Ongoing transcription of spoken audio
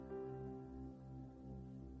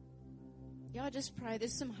Yeah, I just pray.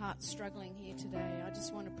 There's some hearts struggling here today. I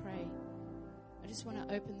just want to pray. I just want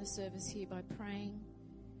to open the service here by praying.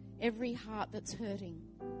 Every heart that's hurting,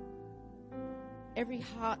 every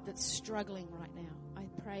heart that's struggling right now, I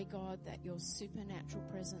pray, God, that your supernatural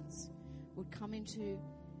presence would come into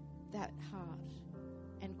that heart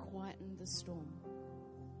and quieten the storm.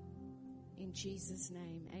 In Jesus'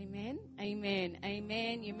 name, amen, amen,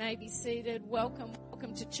 amen. You may be seated. Welcome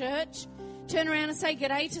to church. Turn around and say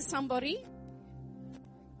g'day to somebody.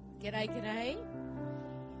 G'day, g'day.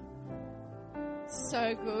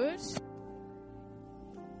 So good.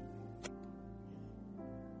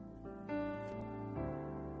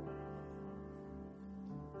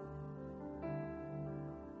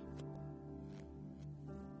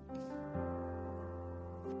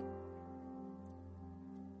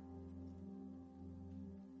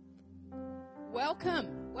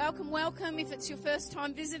 Welcome. If it's your first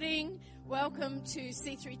time visiting, welcome to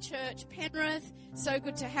C3 Church Penrith. So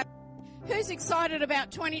good to have you. Who's excited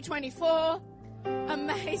about 2024?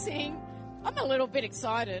 Amazing. I'm a little bit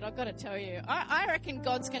excited, I've got to tell you. I reckon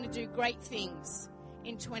God's going to do great things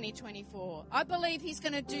in 2024. I believe he's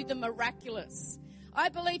going to do the miraculous. I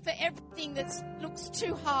believe for everything that looks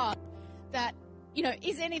too hard, that,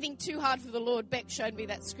 is anything too hard for the Lord? Beck showed me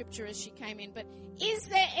that scripture as she came in. But is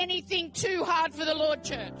there anything too hard for the Lord,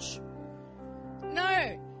 church?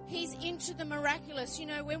 No. He's into the miraculous.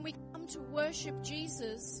 When we come to worship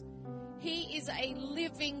Jesus, he is a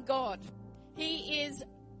living God. He is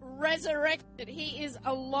resurrected. He is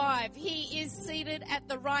alive. He is seated at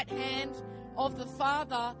the right hand of the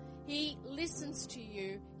Father. He listens to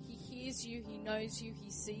you. He hears you. He knows you.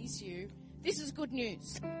 He sees you. This is good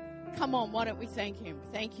news. Come on, why don't we thank him?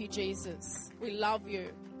 Thank you, Jesus. We love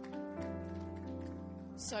you.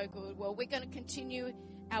 So good. Well, we're going to continue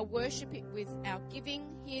our worship with our giving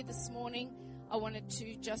here this morning. I wanted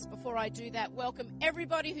to, just before I do that, welcome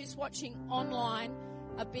everybody who's watching online.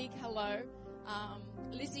 A big hello.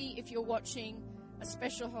 Lizzie, if you're watching, a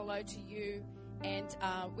special hello to you. And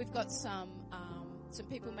we've got some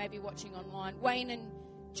people maybe watching online. Wayne and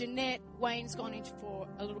Jeanette. Wayne's gone in for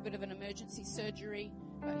a little bit of an emergency surgery,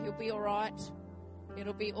 but he'll be all right.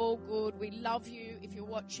 It'll be all good. We love you if you're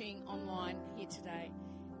watching online here today.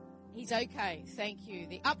 He's okay. Thank you.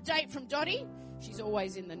 The update from Dottie. She's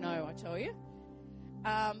always in the know, I tell you.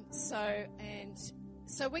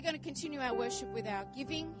 So we're going to continue our worship with our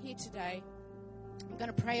giving here today. I'm going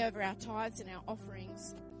to pray over our tithes and our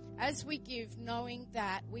offerings as we give, knowing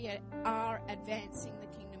that we are advancing the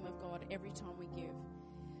kingdom of God every time we give.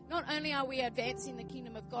 Not only are we advancing the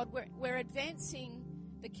kingdom of God, we're advancing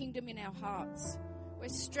the kingdom in our hearts. We're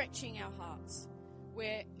stretching our hearts.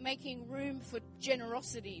 We're making room for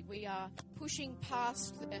generosity. We are pushing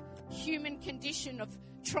past the human condition of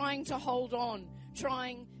trying to hold on,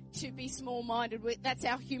 trying to be small-minded. That's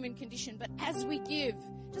our human condition. But as we give,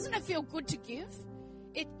 doesn't it feel good to give?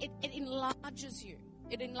 It enlarges you.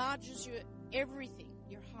 It enlarges your everything,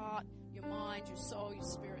 your heart, your mind, your soul, your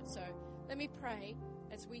spirit. So let me pray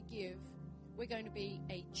as we give. We're going to be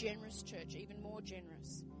a generous church, even more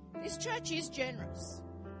generous. This church is generous,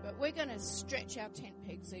 but we're going to stretch our tent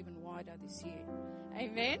pegs even wider this year.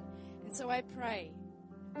 Amen? And so I pray,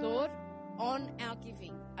 Lord, on our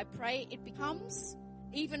giving, I pray it becomes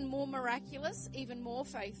even more miraculous, even more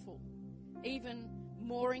faithful, even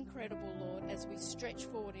more incredible, Lord, as we stretch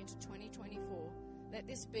forward into 2024. Let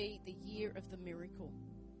this be the year of the miracle.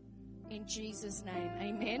 In Jesus' name,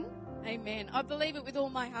 amen? Amen. I believe it with all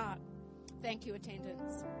my heart. Thank you,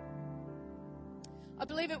 attendants. I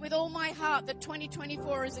believe it with all my heart that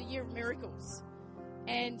 2024 is a year of miracles.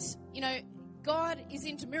 And, God is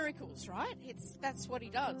into miracles, right? That's what he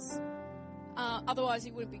does. Otherwise,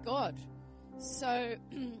 he wouldn't be God. So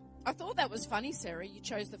I thought that was funny, Sarah. You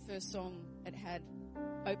chose the first song. It had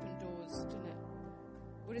open doors, didn't it?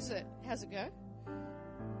 What is it? How's it go?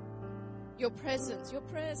 Your presence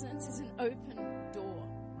is an open door.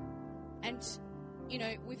 And,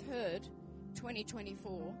 we've heard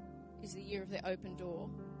 2024 is the year of the open door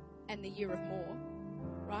and the year of more,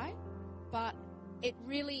 right? But it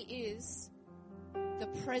really is the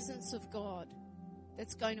presence of God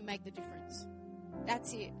that's going to make the difference.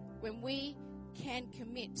 That's it. When we can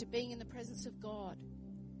commit to being in the presence of God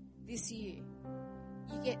this year,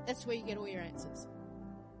 that's where you get all your answers.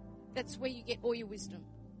 That's where you get all your wisdom.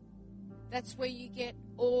 That's where you get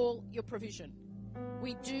all your provision.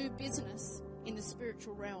 We do business in the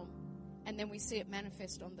spiritual realm, and then we see it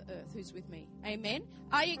manifest on the earth. Who's with me? Amen?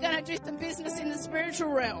 Are you going to do some business in the spiritual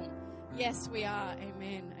realm? Yes, we are.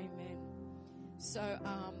 Amen. Amen. So,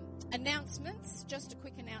 announcements. Just a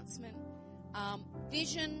quick announcement.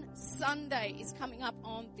 Vision Sunday is coming up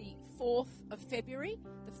on the 4th of February,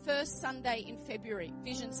 the first Sunday in February,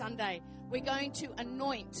 Vision Sunday. We're going to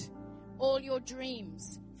anoint all your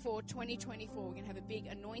dreams for 2024. We're going to have a big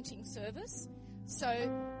anointing service. So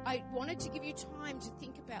I wanted to give you time to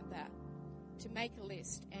think about that, to make a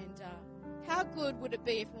list. And how good would it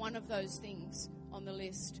be if one of those things on the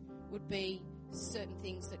list would be certain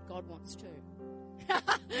things that God wants to?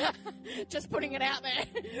 Just putting it out there.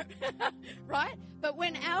 Right? But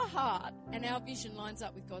when our heart and our vision lines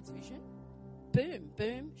up with God's vision, boom,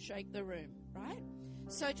 boom, shake the room, right?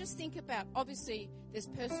 So just think about, obviously, there's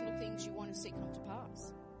personal things you want to see come to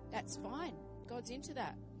pass. That's fine. God's into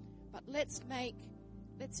that. But let's make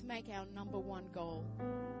our number one goal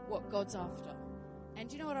what God's after. And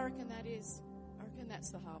do you know what I reckon that is? I reckon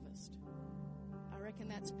that's the harvest. I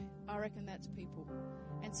reckon that's people.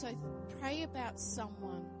 And so pray about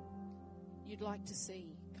someone you'd like to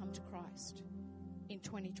see come to Christ in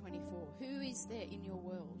 2024. Who is there in your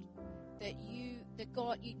world that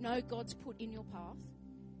God's put in your path?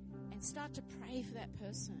 And start to pray for that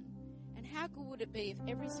person. And how good would it be if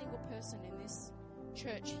every single person in this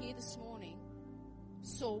church here this morning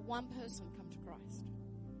saw one person come to Christ?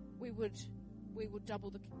 We would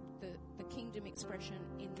double the kingdom expression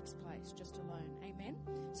in this place just alone. Amen?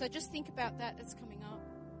 So just think about that. It's coming up.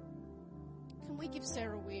 Can we give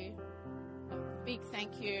Sarah Weir a big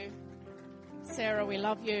thank you? Sarah, we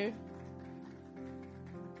love you.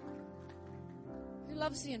 Who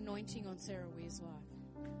loves the anointing on Sarah Weir's life?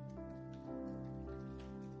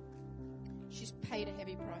 She's paid a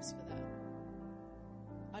heavy price for that.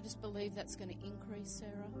 I just believe that's going to increase,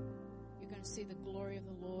 Sarah. You're going to see the glory of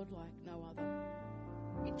the Lord like no other.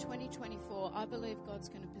 In 2024, I believe God's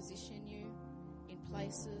going to position you in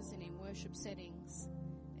places and in worship settings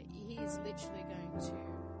that He is literally going to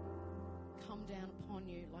come down upon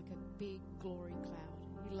you like a big glory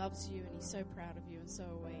cloud. He loves you and He's so proud of you, and so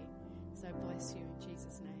are we. So bless you in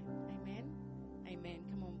Jesus' name. Amen. Amen.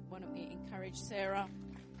 Come on, why don't we encourage Sarah?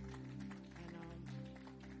 And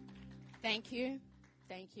thank you.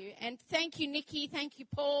 Thank you. And thank you, Nikki. Thank you,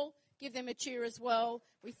 Paul. Give them a cheer as well.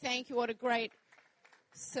 We thank you. What a great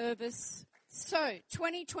service. So,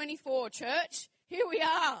 2024, church, here we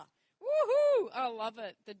are. Woohoo! I love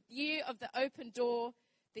it. The year of the open door,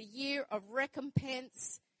 the year of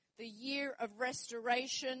recompense, the year of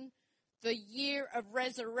restoration, the year of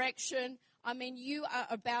resurrection. I mean, you are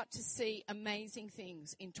about to see amazing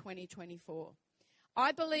things in 2024.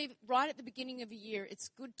 I believe right at the beginning of a year, it's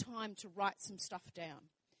a good time to write some stuff down.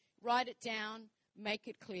 Write it down, make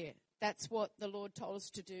it clear. That's what the Lord told us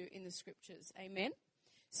to do in the scriptures. Amen?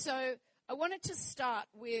 So I wanted to start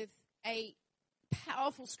with a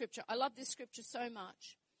powerful scripture. I love this scripture so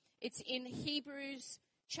much. It's in Hebrews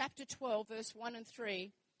chapter 12, verse 1 and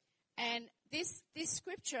 3. And this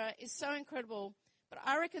scripture is so incredible, but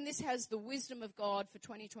I reckon this has the wisdom of God for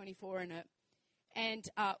 2024 in it. And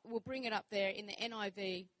we'll bring it up there in the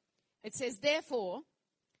NIV. It says, therefore,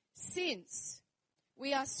 since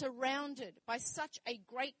we are surrounded by such a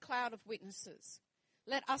great cloud of witnesses,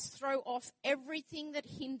 let us throw off everything that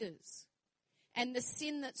hinders and the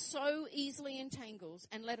sin that so easily entangles,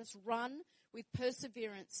 and let us run with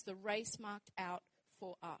perseverance the race marked out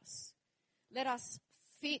for us. Let us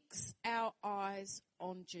fix our eyes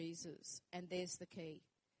on Jesus. And there's the key.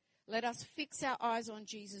 Let us fix our eyes on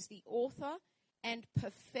Jesus, the author and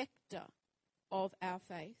perfecter of our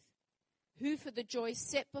faith, who for the joy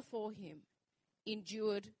set before him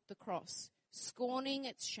endured the cross, scorning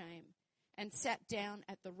its shame, and sat down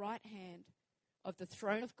at the right hand of the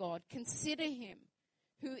throne of God. Consider him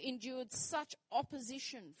who endured such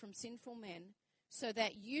opposition from sinful men, so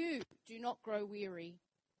that you do not grow weary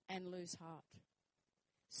and lose heart.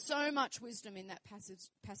 So much wisdom in that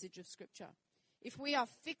passage of Scripture. If we are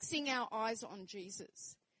fixing our eyes on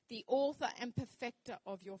Jesus, the author and perfecter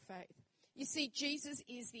of your faith. You see, Jesus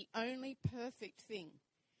is the only perfect thing.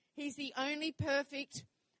 He's the only perfect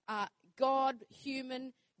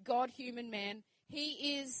God-human man.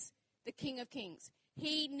 He is the King of Kings.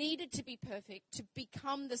 He needed to be perfect to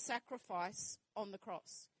become the sacrifice on the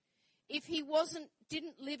cross. If he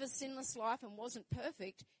didn't live a sinless life and wasn't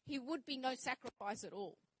perfect, he would be no sacrifice at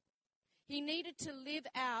all. He needed to live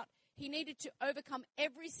out, he needed to overcome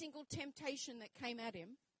every single temptation that came at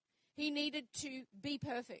him. He needed to be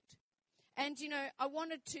perfect. And, you know, I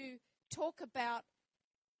wanted to talk about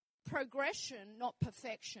progression, not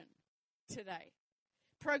perfection today.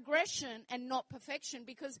 Progression and not perfection,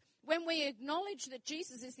 because when we acknowledge that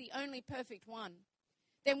Jesus is the only perfect one,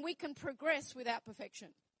 then we can progress without perfection.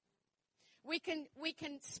 We can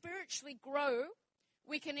spiritually grow.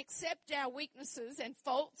 We can accept our weaknesses and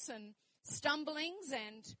faults and stumblings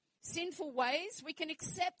and sinful ways. We can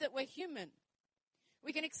accept that we're human.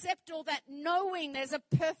 We can accept all that, knowing there's a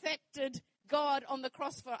perfected God on the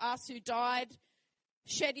cross for us who died,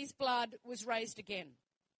 shed his blood, was raised again.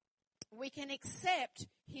 We can accept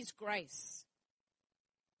his grace.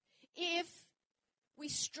 If we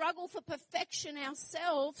struggle for perfection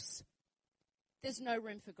ourselves, there's no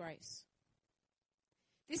room for grace.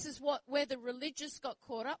 This is where the religious got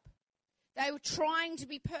caught up. They were trying to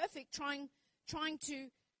be perfect, trying to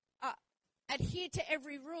adhere to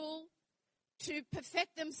every rule, to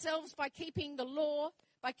perfect themselves by keeping the law,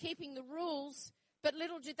 by keeping the rules. But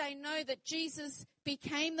little did they know that Jesus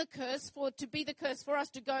became the curse to be the curse for us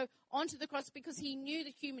to go onto the cross, because he knew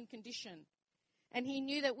the human condition. And he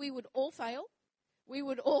knew that we would all fail. We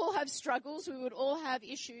would all have struggles. We would all have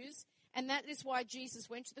issues. And that is why Jesus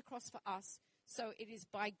went to the cross for us. So it is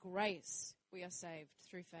by grace we are saved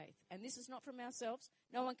through faith. And this is not from ourselves.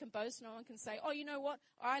 No one can boast. No one can say, oh, you know what?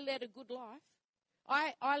 I led a good life.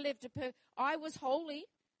 I was holy.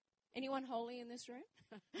 Anyone holy in this room?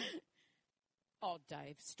 Oh,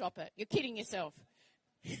 Dave, stop it. You're kidding yourself.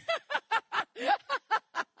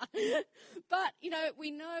 But,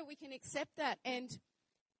 we know we can accept that. And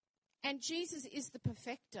Jesus is the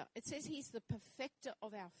perfecter. It says he's the perfecter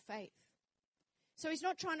of our faith. So he's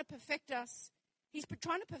not trying to perfect us. He's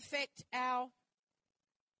trying to perfect our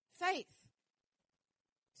faith.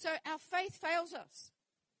 So our faith fails us.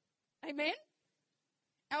 Amen?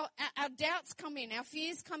 Our doubts come in. Our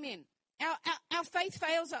fears come in. Our faith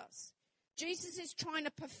fails us. Jesus is trying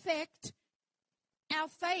to perfect our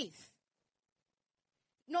faith.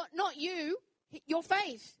 Not you, your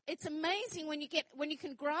faith. It's amazing when you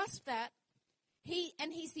can grasp that.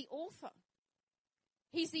 He's the author.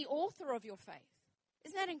 He's the author of your faith.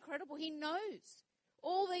 Isn't that incredible? He knows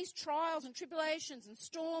all these trials and tribulations and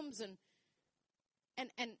storms and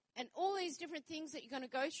all these different things that you're going to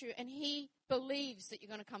go through, and he believes that you're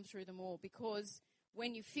going to come through them all, because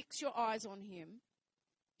when you fix your eyes on him,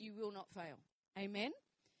 you will not fail. Amen?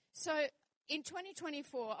 So in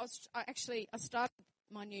 2024, I started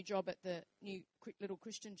my new job at the new little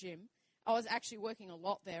Christian gym. I was actually working a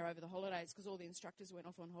lot there over the holidays because all the instructors went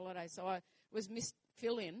off on holiday. So I was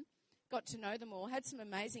fill-in, got to know them all, had some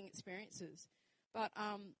amazing experiences. But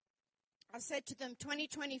I said to them,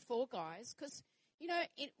 2024, guys, because,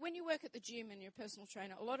 when you work at the gym and you're a personal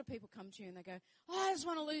trainer, a lot of people come to you and they go, oh, I just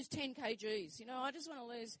want to lose 10 kgs. I just want to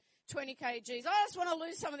lose 20 kgs. I just want to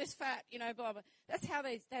lose some of this fat, blah, blah. That's how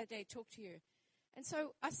they talk to you. And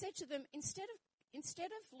so I said to them, instead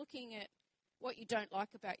of looking at what you don't like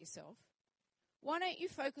about yourself, why don't you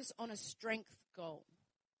focus on a strength goal?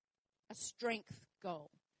 A strength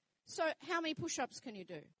goal. So how many push-ups can you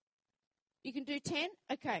do? You can do 10?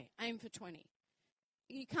 Okay, aim for 20.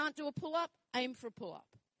 You can't do a pull-up? Aim for a pull-up.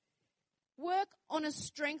 Work on a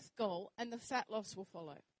strength goal and the fat loss will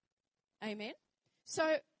follow. Amen?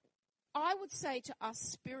 So I would say to us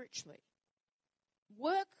spiritually,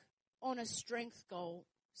 work on a strength goal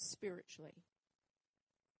spiritually.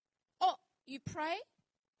 Oh, you pray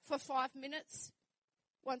for 5 minutes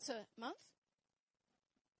once a month?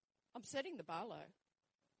 I'm setting the bar low.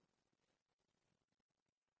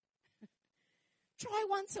 Try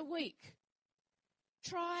once a week.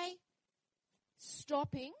 Try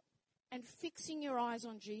stopping and fixing your eyes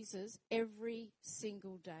on Jesus every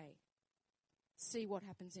single day. See what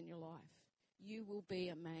happens in your life. You will be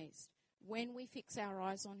amazed. When we fix our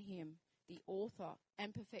eyes on him, the author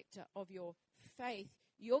and perfecter of your faith,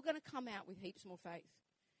 you're going to come out with heaps more faith.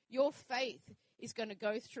 Your faith is going to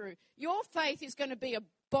go through. Your faith is going to be a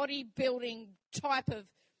bodybuilding type of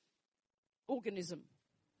organism.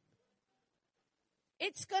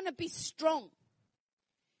 It's going to be strong.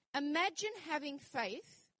 Imagine having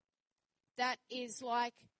faith that is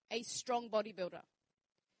like a strong bodybuilder,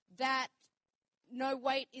 that no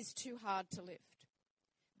weight is too hard to lift,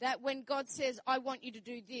 that when God says, I want you to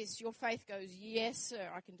do this, your faith goes, yes, sir,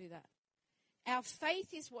 I can do that. Our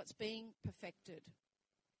faith is what's being perfected.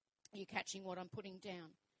 Are you catching what I'm putting down?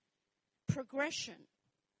 Progression,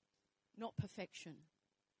 not perfection.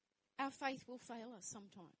 Our faith will fail us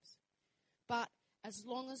sometimes. But as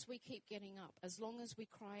long as we keep getting up, as long as we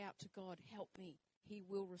cry out to God, help me, he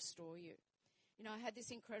will restore you. I had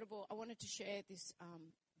this I wanted to share this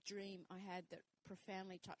dream I had that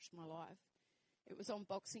profoundly touched my life. It was on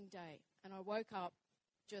Boxing Day, and I woke up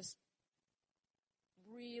just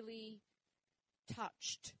really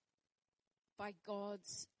touched by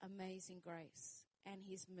God's amazing grace and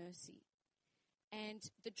his mercy. And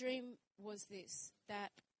the dream was this,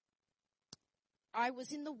 that I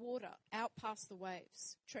was in the water, out past the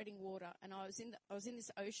waves, treading water, and I was in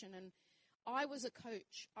this ocean, and I was a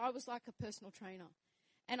coach. I was like a personal trainer.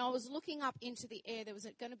 And I was looking up into the air. There was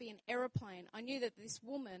going to be an aeroplane. I knew that this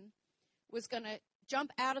woman was going to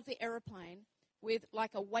jump out of the aeroplane with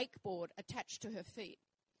like a wakeboard attached to her feet.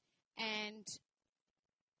 And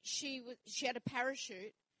she had a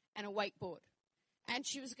parachute and a wakeboard. And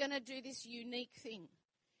she was going to do this unique thing.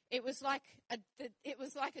 It was like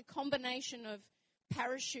a combination of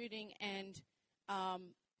parachuting and,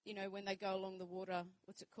 when they go along the water,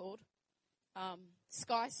 what's it called?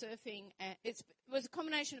 Sky surfing. It was a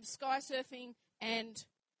combination of sky surfing and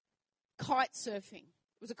kite surfing.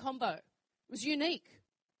 It was a combo. It was unique.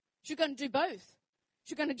 She was going to do both.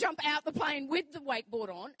 She was going to jump out the plane with the wakeboard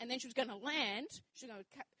on, and then she was going to land. She was going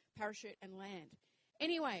to parachute and land.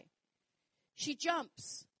 Anyway, she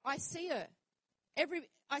jumps. I see her.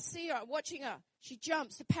 I'm watching her. She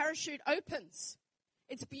jumps. The parachute opens.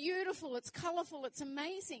 It's beautiful. It's colourful. It's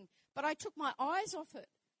amazing. But I took my eyes off it.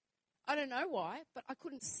 I don't know why, but I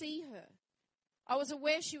couldn't see her. I was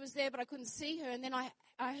aware she was there, but I couldn't see her. And then I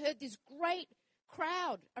heard this great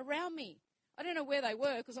crowd around me. I don't know where they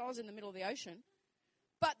were because I was in the middle of the ocean.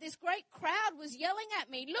 But this great crowd was yelling at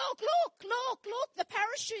me, look, the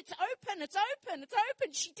parachute's open, it's open.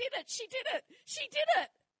 She did it.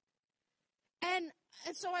 And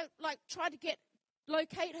so I tried to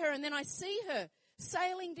locate her, and then I see her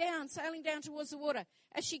sailing down towards the water.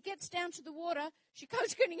 As she gets down to the water, she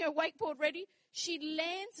goes getting her wakeboard ready. She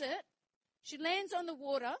lands on the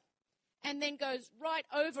water, and then goes right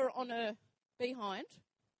over on her behind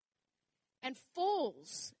and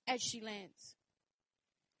falls as she lands.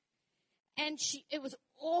 And it was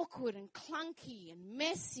awkward and clunky and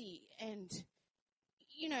messy, and,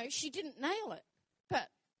 she didn't nail it. But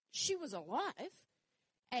she was alive,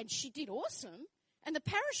 and she did awesome, and the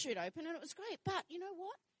parachute opened, and it was great. But you know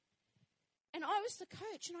what? And I was the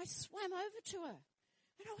coach, and I swam over to her,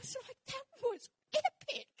 and I was like, that was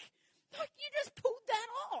epic. Like, you just pulled that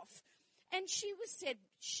off. And she said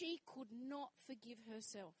she could not forgive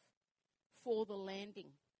herself for the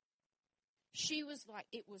landing. She was like,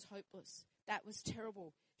 it was hopeless. That was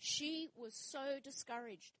terrible. She was so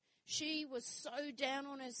discouraged. She was so down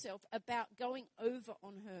on herself about going over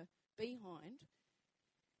on her behind.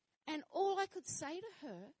 And all I could say to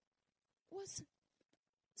her was,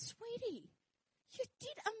 sweetie, you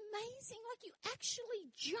did amazing. Like, you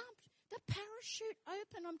actually jumped. The parachute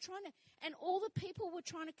open. And all the people were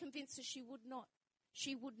trying to convince her she would not.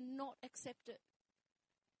 She would not accept it.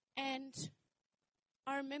 And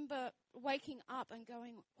I remember waking up and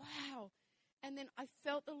going, wow. And then I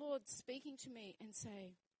felt the Lord speaking to me and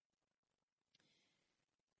say,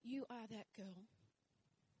 you are that girl.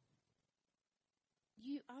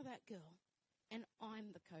 You are that girl, and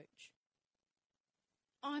I'm the coach.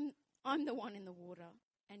 I'm the one in the water,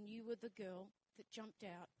 and you were the girl that jumped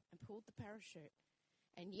out and pulled the parachute.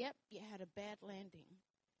 And yep, you had a bad landing,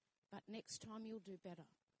 but next time you'll do better.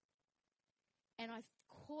 And I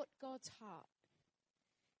caught God's heart.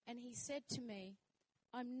 And he said to me,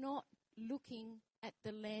 I'm not looking at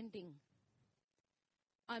the landing.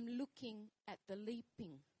 I'm looking at the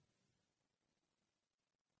leaping.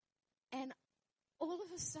 And all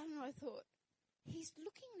of a sudden I thought, he was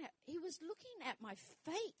looking at my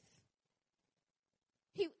faith.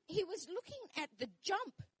 He was looking at the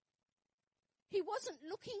jump. He wasn't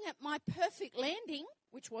looking at my perfect landing,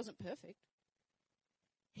 which wasn't perfect.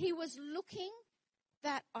 He was looking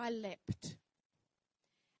that I leapt.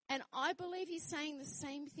 And I believe he's saying the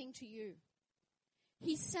same thing to you.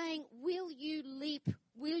 He's saying, will you leap?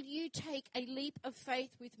 Will you take a leap of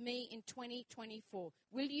faith with me in 2024?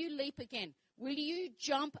 Will you leap again? Will you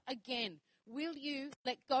jump again? Will you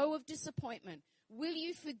let go of disappointment? Will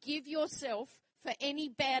you forgive yourself for any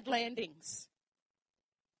bad landings?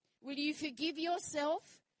 Will you forgive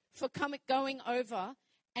yourself for going over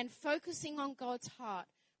and focusing on God's heart,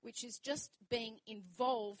 which is just being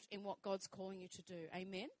involved in what God's calling you to do?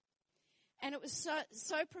 Amen? And it was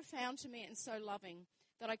so profound to me and so loving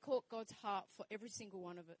that I caught God's heart for every single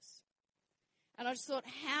one of us. And I just thought,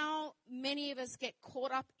 how many of us get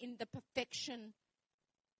caught up in the perfection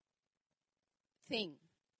thing?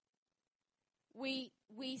 We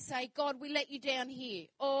say, God, we let you down here.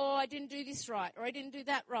 Oh, I didn't do this right, or I didn't do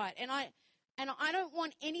that right. And I don't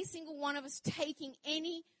want any single one of us taking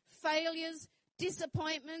any failures,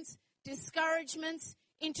 disappointments, discouragements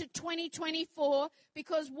into 2024,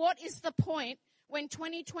 because what is the point when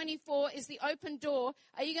 2024 is the open door,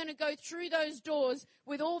 are you going to go through those doors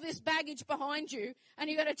with all this baggage behind you and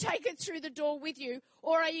you're going to take it through the door with you?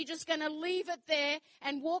 Or are you just going to leave it there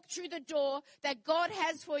and walk through the door that God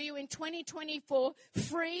has for you in 2024,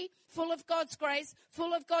 free, full of God's grace,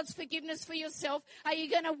 full of God's forgiveness for yourself? Are you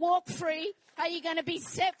going to walk free? Are you going to be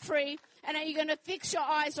set free? And are you going to fix your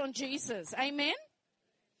eyes on Jesus? Amen?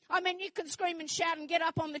 I mean, you can scream and shout and get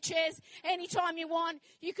up on the chairs anytime you want.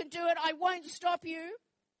 You can do it. I won't stop you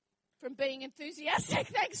from being enthusiastic.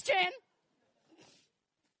 Thanks, Jen.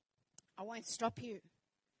 I won't stop you.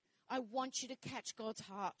 I want you to catch God's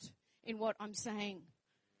heart in what I'm saying.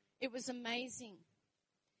 It was amazing.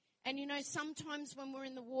 And you know, sometimes when we're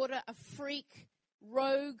in the water, a freak,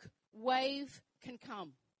 rogue wave can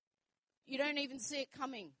come. You don't even see it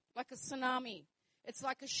coming, like a tsunami. It's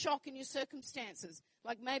like a shock in your circumstances.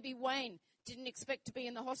 Like maybe Wayne didn't expect to be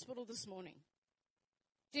in the hospital this morning.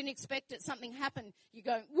 Didn't expect it. Something happened. You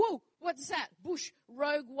go, whoa, what's that? Bush,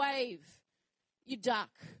 rogue wave. You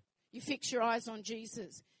duck. You fix your eyes on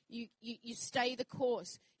Jesus. You stay the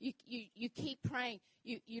course. You keep praying.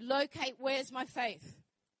 You locate, where's my faith?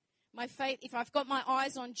 My faith, if I've got my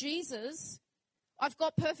eyes on Jesus, I've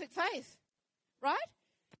got perfect faith. Right?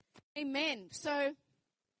 Amen. So,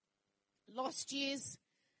 lost years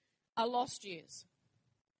are lost years.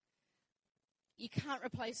 You can't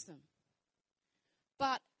replace them.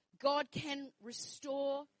 But God can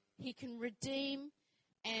restore, He can redeem,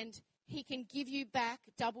 and He can give you back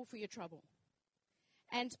double for your trouble.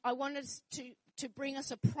 And I wanted to bring us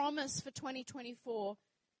a promise for 2024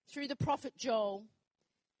 through the prophet Joel.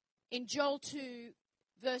 In Joel 2,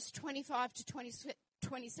 verse 25 to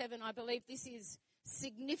 27, I believe this is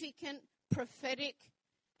significant, prophetic,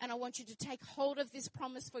 and I want you to take hold of this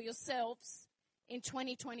promise for yourselves in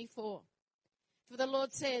 2024. For the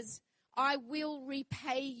Lord says, I will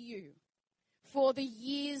repay you for the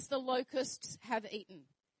years the locusts have eaten.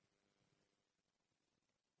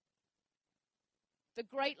 The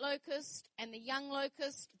great locust and the young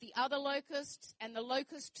locust, the other locusts and the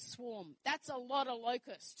locust swarm. That's a lot of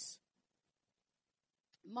locusts.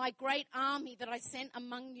 My great army that I sent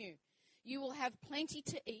among you, you will have plenty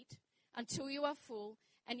to eat until you are full,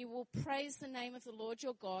 and you will praise the name of the Lord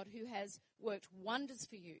your God who has worked wonders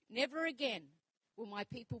for you. Never again will my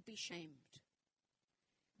people be shamed.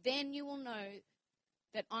 Then you will know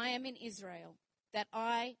that I am in Israel, that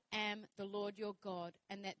I am the Lord your God,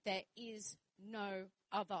 and that there is no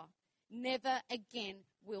other. Never again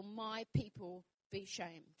will my people be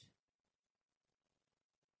shamed.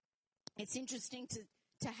 It's interesting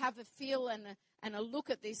to have a feel and a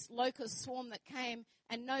look at this locust swarm that came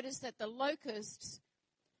and notice that the locusts,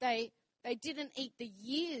 they didn't eat the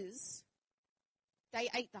years, they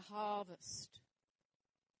ate the harvest.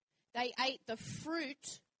 They ate the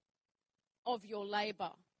fruit of your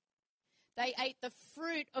labor. They ate the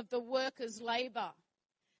fruit of the workers' labor.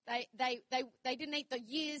 They didn't eat the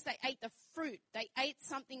years, they ate the fruit. They ate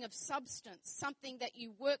something of substance, something that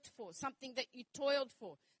you worked for, something that you toiled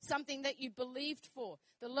for, something that you believed for.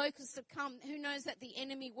 The locusts have come. Who knows that the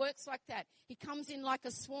enemy works like that? He comes in like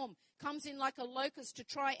a swarm, comes in like a locust to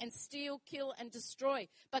try and steal, kill, and destroy.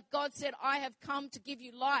 But God said, I have come to give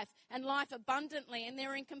you life and life abundantly, and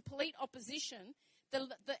they're in complete opposition.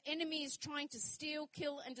 The enemy is trying to steal,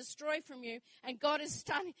 kill, and destroy from you, and God is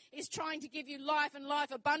trying to give you life and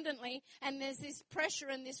life abundantly, and there's this pressure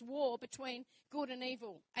and this war between good and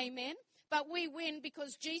evil. Amen? But we win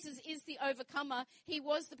because Jesus is the overcomer. He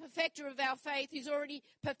was the perfecter of our faith. He's already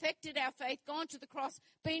perfected our faith, gone to the cross,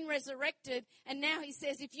 been resurrected. And now he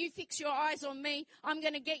says, if you fix your eyes on me, I'm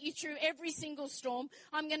going to get you through every single storm.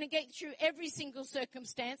 I'm going to get you through every single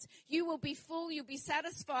circumstance. You will be full. You'll be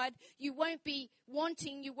satisfied. You won't be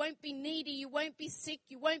wanting. You won't be needy. You won't be sick.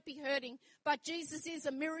 You won't be hurting. But Jesus is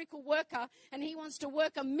a miracle worker, and he wants to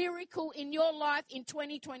work a miracle in your life in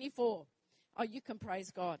 2024. Oh, you can praise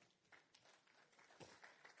God.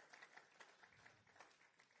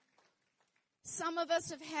 Some of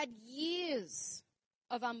us have had years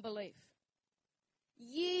of unbelief,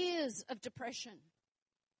 years of depression,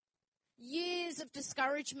 years of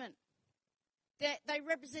discouragement. They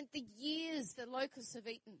represent the years the locusts have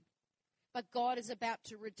eaten. But God is about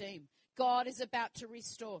to redeem. God is about to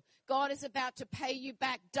restore. God is about to pay you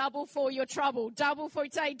back double for your trouble. Double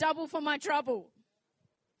for my trouble.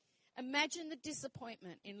 Imagine the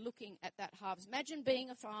disappointment in looking at that harvest. Imagine being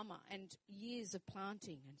a farmer and years of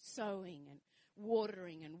planting and sowing and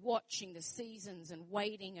watering and watching the seasons and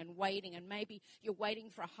waiting, and maybe you're waiting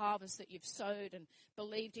for a harvest that you've sowed and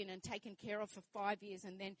believed in and taken care of for 5 years,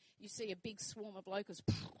 and then you see a big swarm of locusts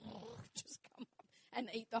just come up and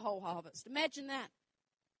eat the whole harvest. Imagine that.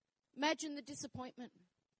 Imagine the disappointment.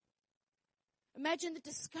 Imagine the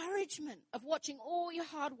discouragement of watching all your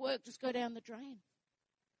hard work just go down the drain.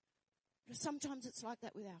 But sometimes it's like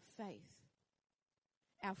that with our faith.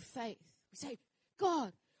 Our faith. We say,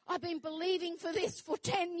 God, I've been believing for this for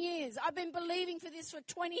 10 years. I've been believing for this for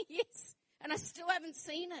 20 years. And I still haven't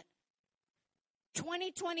seen it.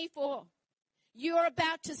 2024. You're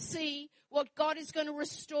about to see what God is going to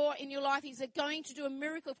restore in your life. He's going to do a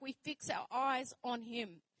miracle if we fix our eyes on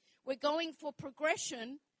Him. We're going for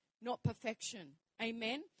progression, not perfection.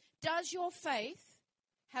 Amen. Does your faith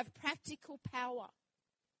have practical power?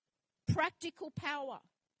 Practical power.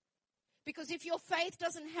 Because if your faith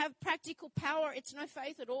doesn't have practical power, it's no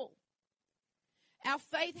faith at all. Our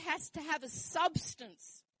faith has to have a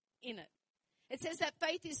substance in it. It says that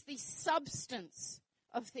faith is the substance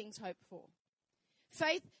of things hoped for.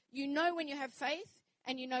 Faith, you know when you have faith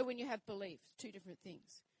and you know when you have belief. Two different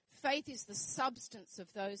things. Faith is the substance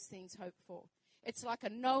of those things hoped for. It's like a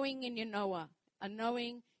knowing in your knower. A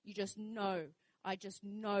knowing, you just know. I just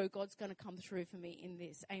know God's going to come through for me in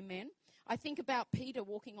this. Amen. I think about Peter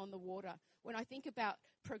walking on the water. When I think about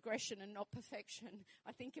progression and not perfection,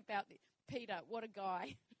 I think about Peter. What a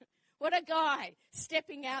guy. What a guy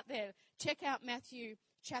stepping out there. Check out Matthew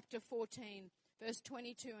chapter 14, verse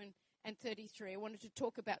 22 and 33. I wanted to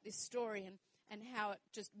talk about this story and how it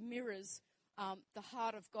just mirrors the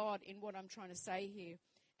heart of God in what I'm trying to say here.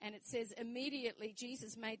 And it says, immediately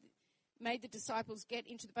Jesus made the disciples get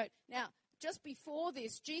into the boat. Now, just before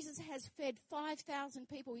this, Jesus has fed 5,000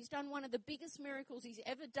 people. He's done one of the biggest miracles he's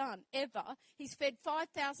ever done, ever. He's fed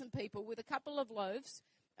 5,000 people with a couple of loaves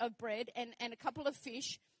of bread and a couple of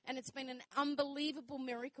fish, and it's been an unbelievable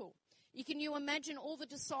miracle. Can you imagine all the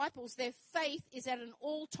disciples? Their faith is at an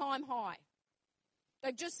all-time high.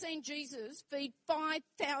 They've just seen Jesus feed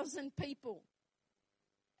 5,000 people,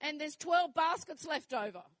 and there's 12 baskets left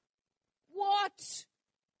over. What?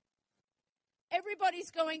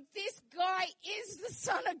 Everybody's going, this guy is the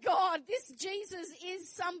Son of God. This Jesus is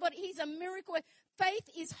somebody. He's a miracle. Faith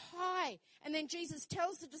is high. And then Jesus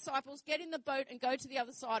tells the disciples, get in the boat and go to the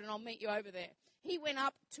other side and I'll meet you over there. He went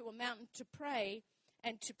up to a mountain to pray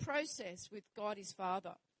and to process with God his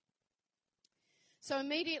Father. So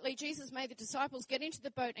immediately Jesus made the disciples get into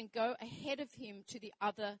the boat and go ahead of him to the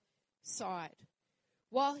other side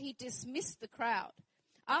while he dismissed the crowd.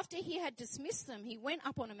 After he had dismissed them, he went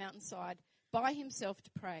up on a mountainside by himself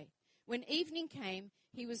to pray. When evening came,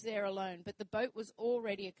 he was there alone, but the boat was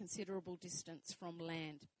already a considerable distance from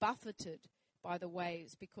land, buffeted by the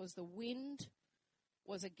waves because the wind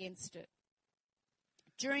was against it.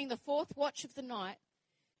 During the fourth watch of the night,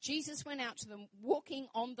 Jesus went out to them walking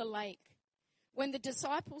on the lake. When the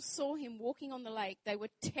disciples saw him walking on the lake, they were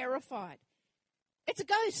terrified. It's a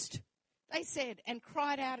ghost, they said, and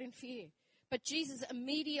cried out in fear. But Jesus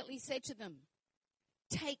immediately said to them,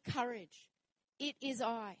 take courage. It is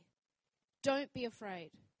I. Don't be afraid.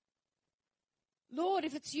 Lord,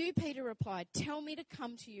 if it's you, Peter replied, tell me to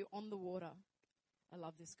come to you on the water. I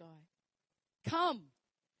love this guy. Come,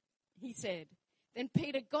 he said. Then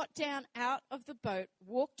Peter got down out of the boat,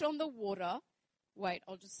 walked on the water. Wait,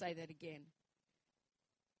 I'll just say that again.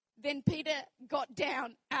 Then Peter got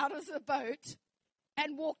down out of the boat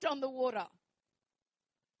and walked on the water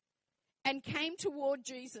and came toward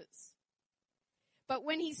Jesus. But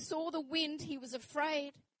when he saw the wind, he was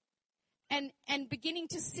afraid and beginning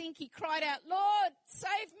to sink, he cried out, Lord,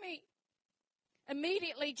 save me.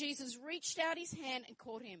 Immediately, Jesus reached out his hand and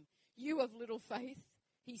caught him. You of little faith,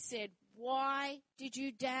 he said, why did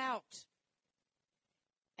you doubt?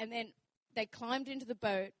 And then they climbed into the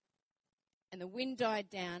boat and the wind died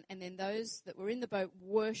down. And then those that were in the boat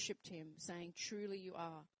worshipped him, saying, truly you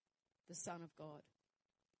are the Son of God.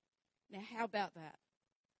 Now, how about that?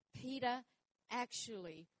 Peter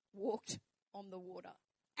actually walked on the water.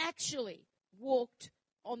 Actually walked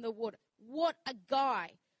on the water. What a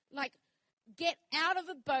guy. Like, get out of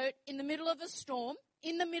a boat in the middle of a storm,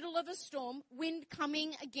 wind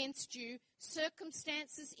coming against you,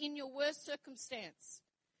 circumstances in your worst circumstance,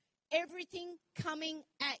 everything coming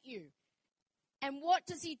at you. And what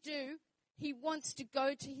does he do? He wants to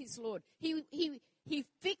go to his Lord. He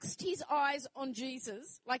fixed his eyes on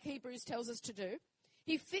Jesus, like Hebrews tells us to do.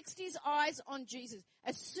 He fixed his eyes on Jesus.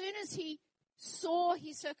 As soon as he saw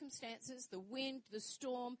his circumstances, the wind, the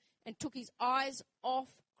storm, and took his eyes off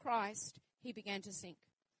Christ, he began to sink.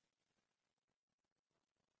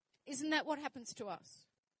 Isn't that what happens to us?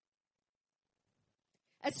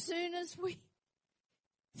 As soon as we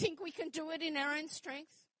think we can do it in our own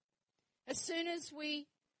strength, as soon as we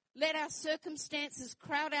let our circumstances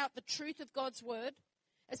crowd out the truth of God's word,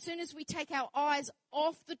 as soon as we take our eyes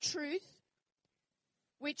off the truth,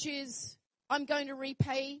 which is, I'm going to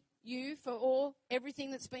repay you for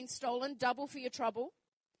everything that's been stolen, double for your trouble.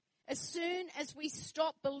 As soon as we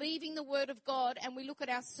stop believing the word of God and we look at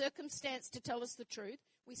our circumstance to tell us the truth,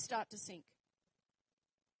 we start to sink.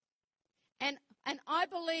 And I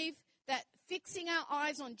believe that fixing our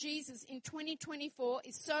eyes on Jesus in 2024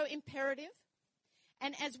 is so imperative.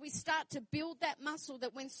 And as we start to build that muscle,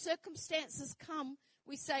 that when circumstances come,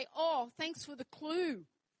 we say, oh, thanks for the clue.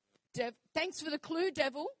 Thanks for the clue,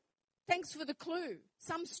 devil. Thanks for the clue.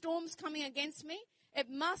 Some storm's coming against me. It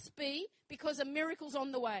must be because a miracle's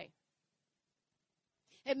on the way.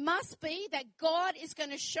 It must be that God is going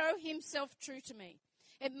to show himself true to me.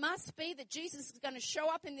 It must be that Jesus is going to show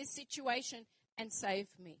up in this situation and save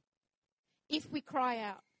me. If we cry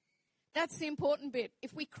out. That's the important bit.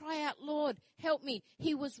 If we cry out, Lord, help me.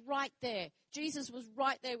 He was right there. Jesus was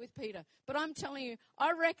right there with Peter. But I'm telling you,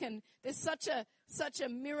 I reckon there's such a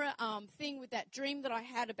mirror thing with that dream that I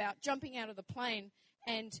had about jumping out of the plane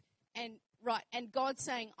and God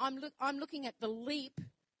saying, I'm looking at the leap,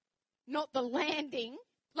 not the landing.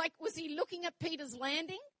 Like, was he looking at Peter's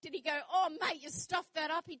landing? Did he go, oh, mate, you stuffed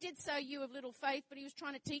that up? He did say you of little faith, but he was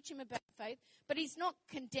trying to teach him about faith. But he's not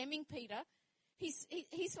condemning Peter. He's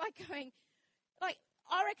like going, like,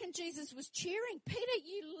 I reckon Jesus was cheering, Peter,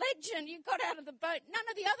 you legend, you got out of the boat. None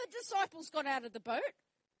of the other disciples got out of the boat.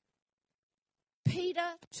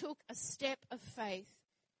 Peter took a step of faith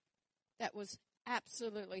that was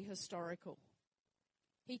absolutely historical.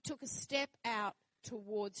 He took a step out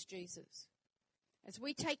towards Jesus. As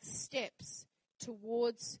we take steps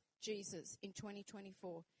towards Jesus in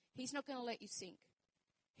 2024, he's not going to let you sink.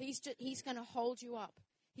 He's going to hold you up.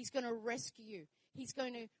 He's going to rescue you. He's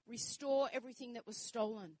going to restore everything that was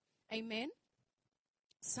stolen. Amen?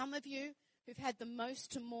 Some of you who've had the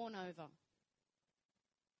most to mourn over.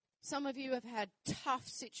 Some of you have had tough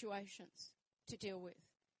situations to deal with.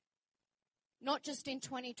 Not just in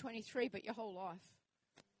 2023, but your whole life.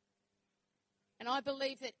 And I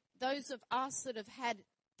believe that those of us that have had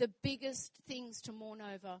the biggest things to mourn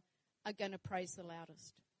over are going to praise the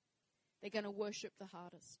loudest. They're going to worship the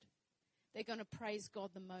hardest. They're going to praise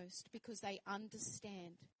God the most because they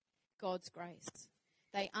understand God's grace.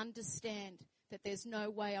 They understand that there's no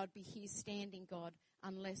way I'd be here standing, God,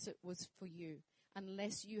 unless it was for you.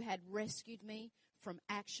 Unless you had rescued me from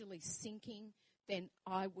actually sinking, then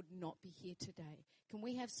I would not be here today. Can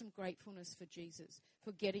we have some gratefulness for Jesus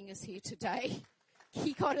for getting us here today?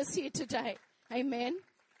 He got us here today. Amen.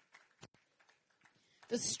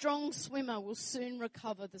 The strong swimmer will soon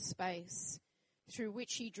recover the space through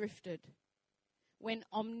which he drifted when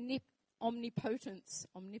omnipotence,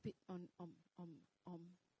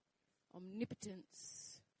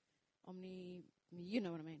 you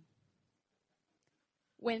know what I mean.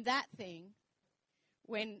 When that thing,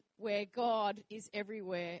 where God is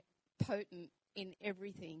everywhere, potent in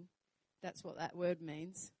everything, that's what that word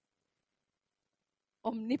means.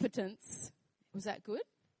 Omnipotence. Was that good?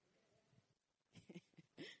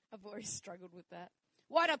 I've always struggled with that.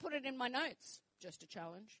 Why'd I put it in my notes? Just a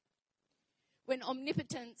challenge. When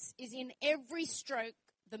omnipotence is in every stroke,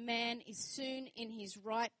 the man is soon in his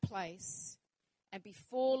right place, and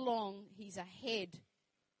before long, he's ahead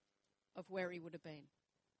of where he would have been.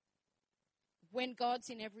 When God's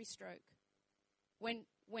in every stroke, when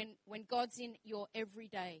God's in your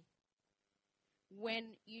everyday,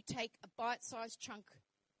 when you take a bite-sized chunk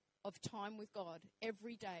of time with God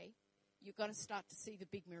every day, you're going to start to see the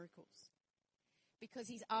big miracles. Because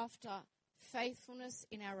he's after faithfulness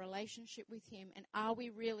in our relationship with him. And are we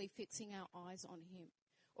really fixing our eyes on him?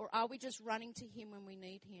 Or are we just running to him when we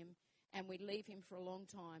need him and we leave him for a long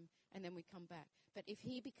time and then we come back? But if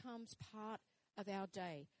he becomes part of our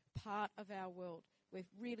day, part of our world, we're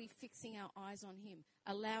really fixing our eyes on him,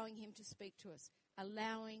 allowing him to speak to us,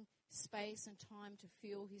 allowing space and time to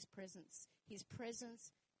feel his presence. His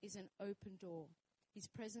presence is an open door. His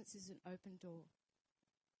presence is an open door.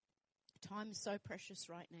 Time is so precious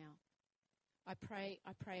right now. I pray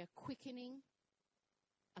a quickening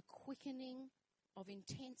of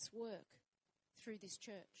intense work through this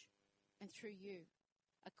church and through you.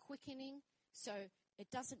 A quickening so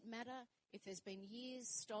it doesn't matter if there's been years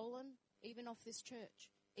stolen, even off this church,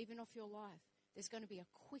 even off your life. There's going to be a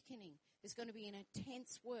quickening. There's going to be an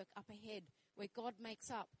intense work up ahead where God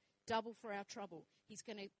makes up double for our trouble. He's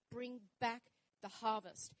going to bring back the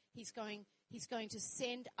harvest. He's going to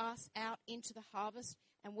send us out into the harvest,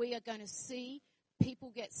 and we are going to see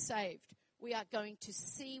people get saved. We are going to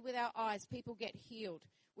see with our eyes people get healed.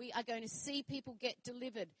 We are going to see people get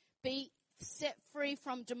delivered, be set free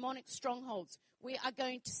from demonic strongholds. We are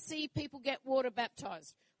going to see people get water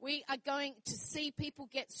baptized. We are going to see people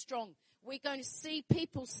get strong. we're going to see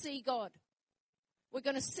people see God. We're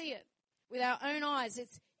going to see it with our own eyes.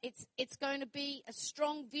 It's going to be a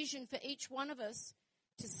strong vision for each one of us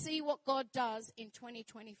to see what God does in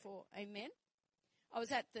 2024. Amen. I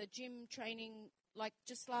was at the gym training like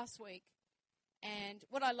just last week, and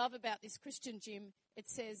what I love about this Christian gym, it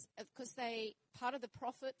says, because part of the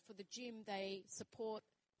profit for the gym, they support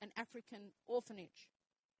an African orphanage.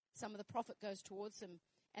 Some of the profit goes towards them,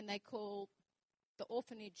 and they call the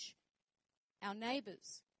orphanage our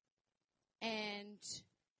neighbours, and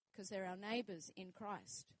because they're our neighbours in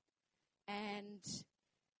Christ. And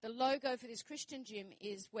the logo for this Christian gym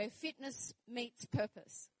is where fitness meets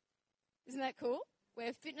purpose. Isn't that cool?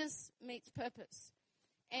 Where fitness meets purpose.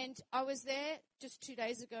 And I was there just 2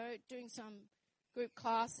 days ago doing some group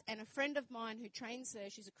class, and a friend of mine who trains there,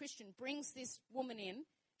 she's a Christian, brings this woman in.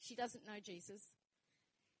 She doesn't know Jesus.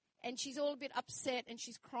 And she's all a bit upset, and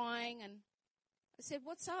she's crying. And I said,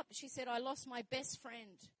 "What's up?" She said, "I lost my best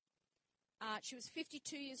friend." She was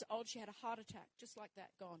 52 years old. She had a heart attack, just like that,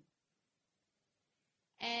 gone.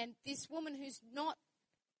 And this woman who's not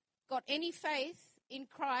got any faith in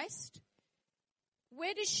Christ,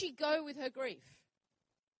 where does she go with her grief?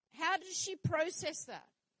 How does she process that?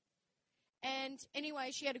 And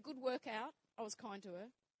anyway, she had a good workout. I was kind to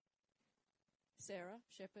her. Sarah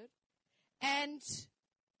Shepherd. And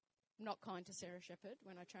I'm not kind to Sarah Shepherd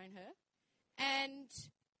when I train her. And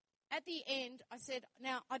at the end, I said,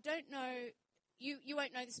 "Now, I don't know, you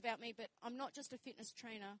won't know this about me, but I'm not just a fitness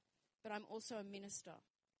trainer, but I'm also a minister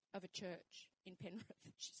of a church in Penrith."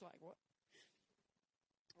 She's like, "What?"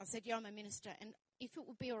 I said, "Yeah, I'm a minister, and if it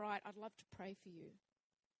would be all right, I'd love to pray for you,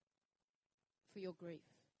 for your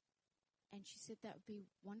grief." And she said, "That would be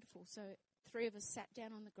wonderful." So 3 of us sat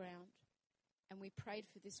down on the ground, and we prayed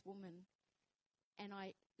for this woman, and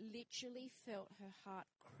I literally felt her heart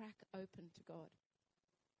crack open to God.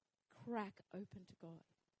 Crack open to God.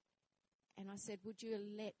 And I said, "Would you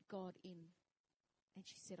let God in?" And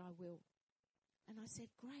she said, "I will." And I said,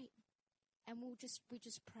 "Great." And we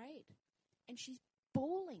just prayed. And she's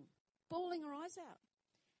bawling her eyes out.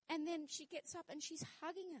 And then she gets up and she's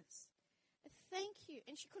hugging us. "Thank you."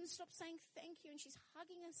 And she couldn't stop saying thank you. And she's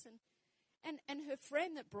hugging us. And her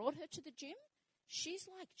friend that brought her to the gym, she's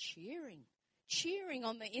like cheering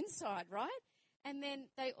on the inside, right? And then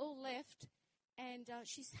they all left. And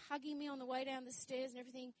she's hugging me on the way down the stairs and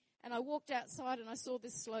everything. And I walked outside and I saw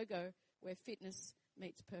this logo, where fitness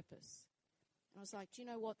meets purpose. And I was like, do you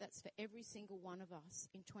know what? That's for every single one of us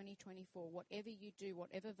in 2024. Whatever you do,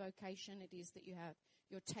 whatever vocation it is that you have,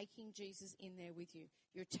 you're taking Jesus in there with you.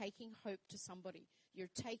 You're taking hope to somebody. You're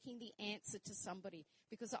taking the answer to somebody.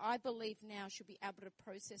 Because I believe now she'll be able to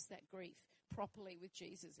process that grief properly with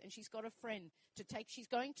Jesus. And she's got a friend to take. She's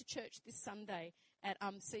going to church this Sunday at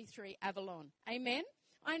C3 Avalon. Amen?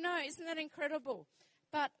 I know, isn't that incredible?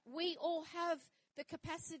 But we all have the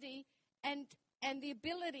capacity and the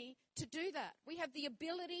ability to do that. We have the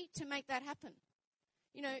ability to make that happen.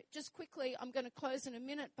 You know, just quickly, I'm going to close in a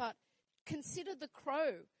minute, but consider the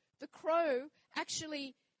crow. The crow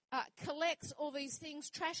actually collects all these things,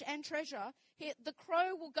 trash and treasure. The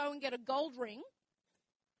crow will go and get a gold ring,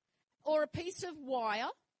 or a piece of wire,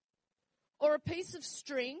 or a piece of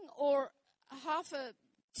string, or half a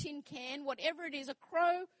tin can, whatever it is. A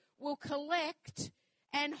crow will collect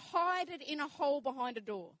and hide it in a hole behind a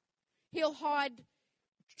door. He'll hide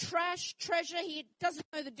trash, treasure. He doesn't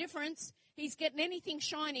know the difference. He's getting anything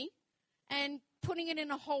shiny and putting it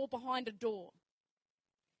in a hole behind a door.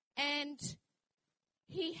 And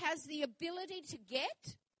he has the ability to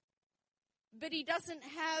get, but he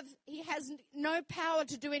has no power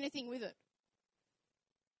to do anything with it.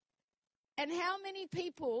 And how many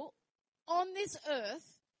people on this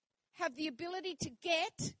earth have the ability to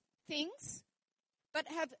get things, but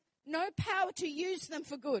have no power to use them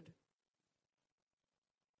for good?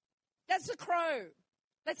 That's a crow.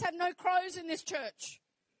 Let's have no crows in this church.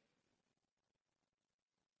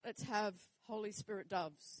 Let's have Holy Spirit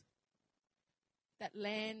doves that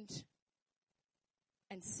land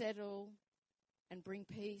and settle and bring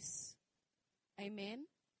peace. Amen.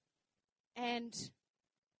 And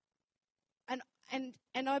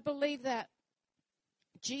I believe that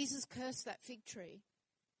Jesus cursed that fig tree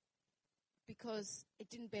because it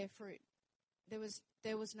didn't bear fruit. There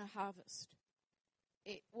was no harvest.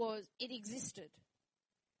 It existed,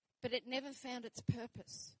 but it never found its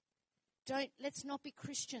purpose. Let's not be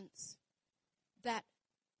Christians that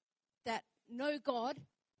know God,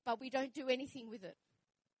 but we don't do anything with it.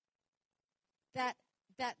 That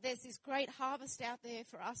there's this great harvest out there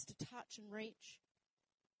for us to touch and reach.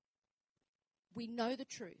 We know the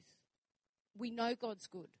truth. We know God's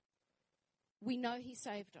good. We know He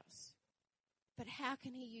saved us. But how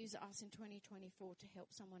can he use us in 2024 to help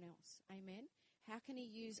someone else? Amen? How can he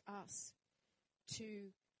use us to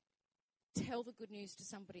tell the good news to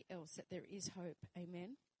somebody else that there is hope?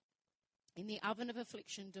 Amen? In the oven of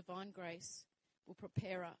affliction, divine grace will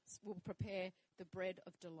prepare the bread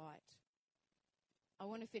of delight. I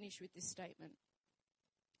want to finish with this statement.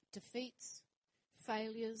 Defeats,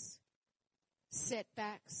 failures,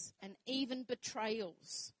 setbacks, and even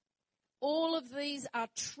betrayals. All of these are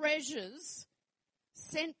treasures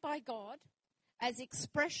sent by God as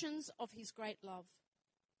expressions of his great love.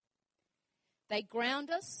 They ground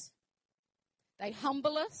us, they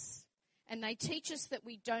humble us, and they teach us that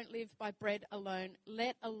we don't live by bread alone,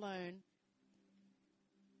 let alone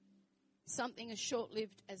something as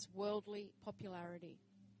short-lived as worldly popularity.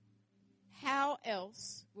 How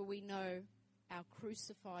else will we know our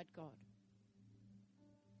crucified God?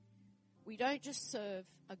 We don't just serve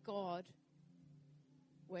a God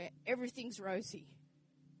where everything's rosy.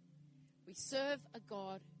 We serve a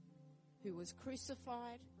God who was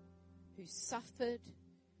crucified, who suffered,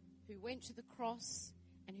 who went to the cross,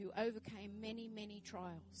 and who overcame many, many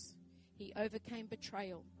trials. He overcame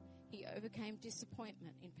betrayal. He overcame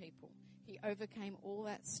disappointment in people. He overcame all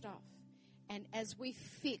that stuff. And as we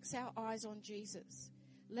fix our eyes on Jesus,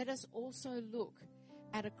 let us also look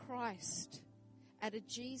at a Christ, at a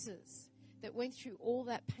Jesus that went through all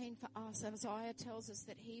that pain for us. Isaiah tells us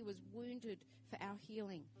that he was wounded for our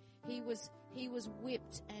healing. He was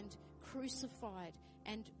whipped and crucified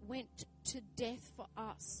and went to death for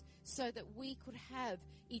us so that we could have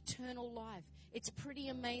eternal life. It's pretty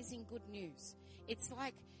amazing good news. It's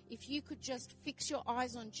like if you could just fix your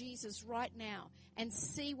eyes on Jesus right now and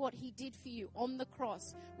see what he did for you on the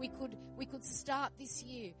cross. We could start this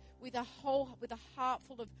year with a heart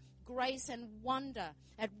full of grace and wonder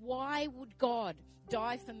at why would God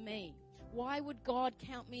die for me? Why would God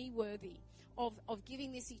count me worthy of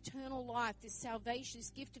giving this eternal life, this salvation,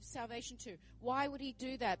 this gift of salvation to? Why would he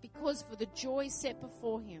do that? Because for the joy set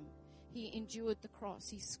before him, he endured the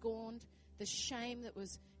cross. He scorned the shame that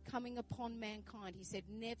was coming upon mankind. He said,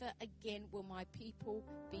 never again will my people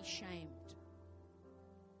be shamed.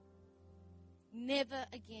 Never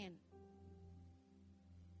again.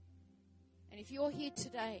 And if you're here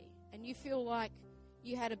today and you feel like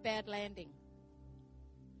you had a bad landing,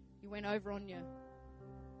 you went over on your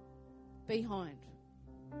behind,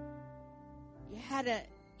 you had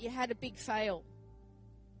a big fail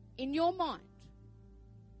in your mind,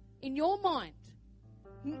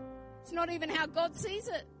 it's not even how God sees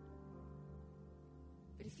it.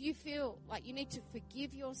 But if you feel like you need to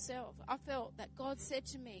forgive yourself, I felt that God said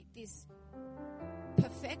to me, this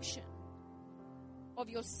perfection of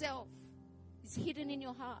yourself is hidden in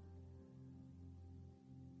your heart.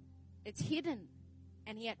 It's hidden,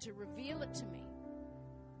 and he had to reveal it to me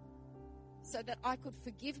so that I could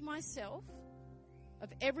forgive myself of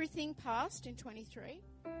everything past in 23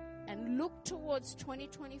 and look towards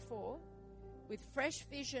 2024 with fresh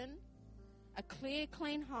vision, a clear,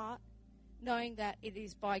 clean heart, knowing that it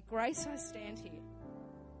is by grace I stand here,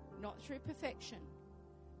 not through perfection,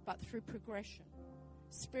 but through progression,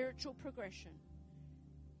 spiritual progression.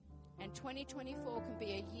 And 2024 can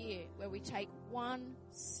be a year where we take one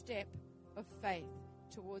step of faith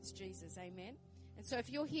towards Jesus. Amen. And so if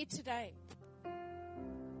you're here today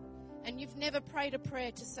and you've never prayed a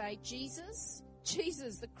prayer to say, Jesus,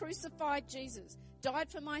 the crucified Jesus, died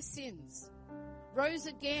for my sins, rose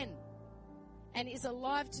again, and is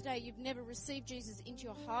alive today, you've never received Jesus into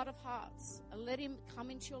your heart of hearts, let him come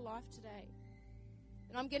into your life today.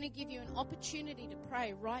 And I'm going to give you an opportunity to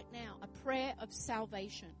pray right now, a prayer of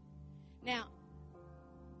salvation. Now,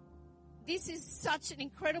 this is such an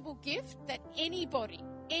incredible gift that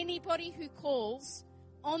anybody who calls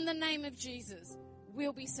on the name of Jesus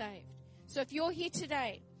will be saved. So if you're here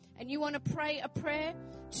today and you want to pray a prayer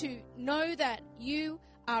to know that you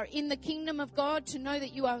are in the kingdom of God, to know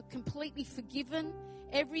that you are completely forgiven,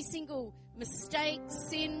 every single mistake,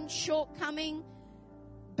 sin, shortcoming,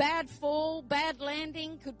 bad fall, bad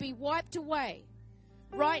landing could be wiped away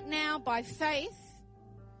right now by faith.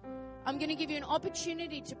 I'm going to give you an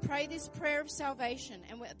opportunity to pray this prayer of salvation,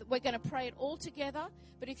 and we're going to pray it all together.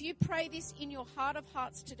 But if you pray this in your heart of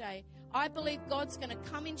hearts today, I believe God's going to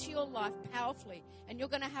come into your life powerfully, and you're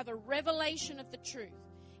going to have a revelation of the truth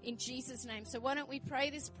in Jesus' name. So why don't we pray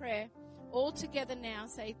this prayer all together now?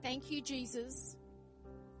 Say, thank you, Jesus,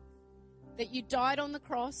 that you died on the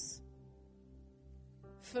cross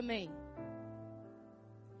for me.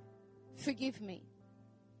 Forgive me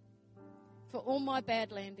for all my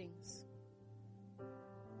bad landings,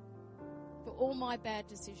 for all my bad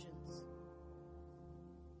decisions,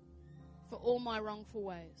 for all my wrongful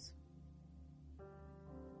ways.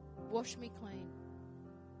 Wash me clean.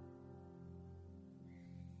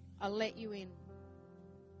 I'll let you in.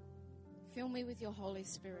 Fill me with your Holy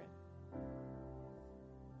Spirit.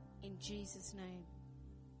 In Jesus' name.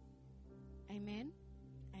 Amen.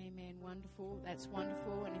 Amen. Wonderful. That's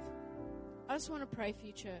wonderful. And I just want to pray for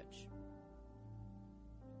you, church.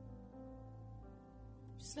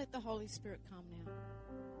 Just let the Holy Spirit come now.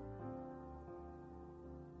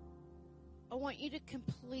 I want you to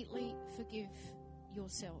completely forgive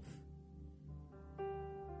yourself.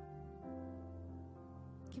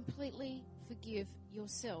 Completely forgive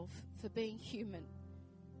yourself for being human.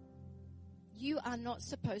 You are not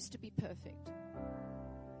supposed to be perfect.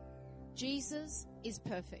 Jesus is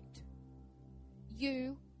perfect.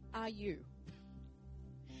 You are you.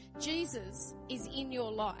 Jesus is in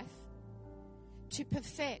your life to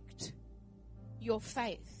perfect your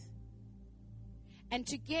faith and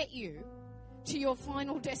to get you to your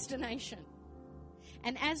final destination.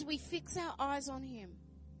 And as we fix our eyes on Him,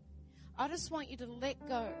 I just want you to let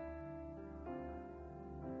go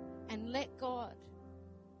and let God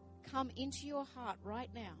come into your heart right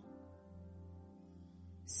now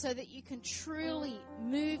so that you can truly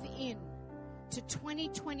move in to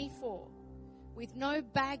 2024 with no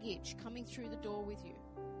baggage coming through the door with you,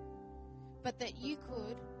 but that you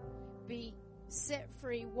could be set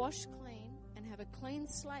free, washed clean, and have a clean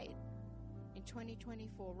slate in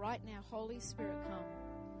 2024. Right now, Holy Spirit, come.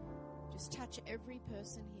 Just touch every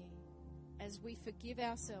person here as we forgive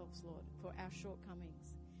ourselves, Lord, for our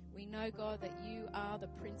shortcomings. We know, God, that you are the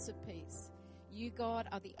Prince of Peace. You, God,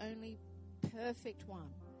 are the only perfect one.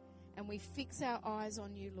 And we fix our eyes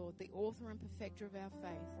on you, Lord, the author and perfecter of our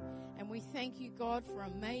faith. And we thank you, God, for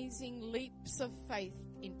amazing leaps of faith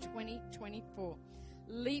in 2024.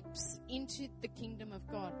 Leaps into the kingdom of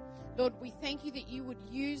God. Lord, we thank you that you would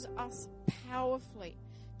use us powerfully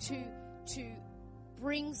to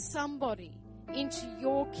bring somebody into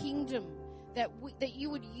your kingdom. That you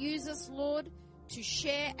would use us, Lord, to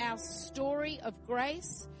share our story of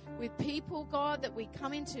grace with people, God, that we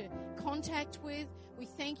come into contact with. We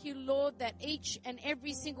thank you, Lord, that each and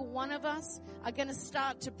every single one of us are going to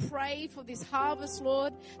start to pray for this harvest,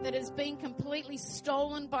 Lord, that has been completely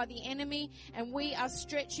stolen by the enemy, and we are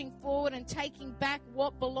stretching forward and taking back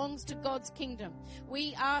what belongs to God's kingdom.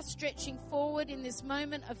 We are stretching forward in this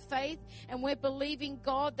moment of faith, and we're believing,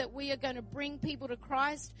 God, that we are going to bring people to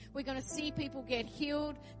Christ. We're going to see people get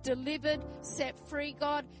healed, delivered, set free,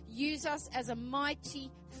 God. Use us as a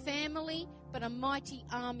mighty family, but a mighty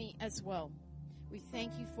army as well. We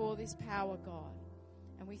thank you for this power, God.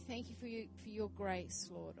 And we thank you for your grace,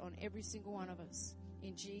 Lord, on every single one of us.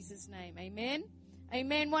 In Jesus' name, amen.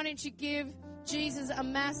 Amen. Why don't you give Jesus a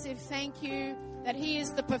massive thank you that He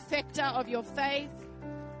is the perfecter of your faith.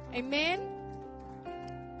 Amen.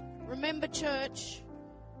 Remember, church,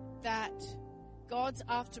 that God's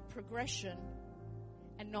after progression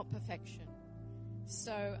and not perfection.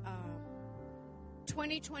 So,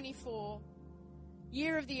 2024,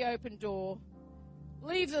 year of the open door.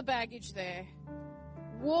 Leave the baggage there.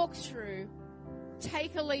 Walk through.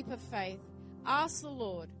 Take a leap of faith. Ask the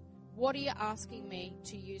Lord, what are you asking me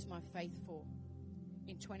to use my faith for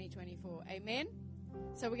in 2024? Amen?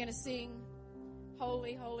 So we're going to sing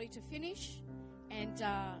Holy, Holy to finish. And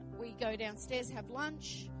we go downstairs, have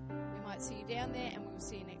lunch. We might see you down there, and we will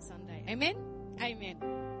see you next Sunday. Amen? Amen.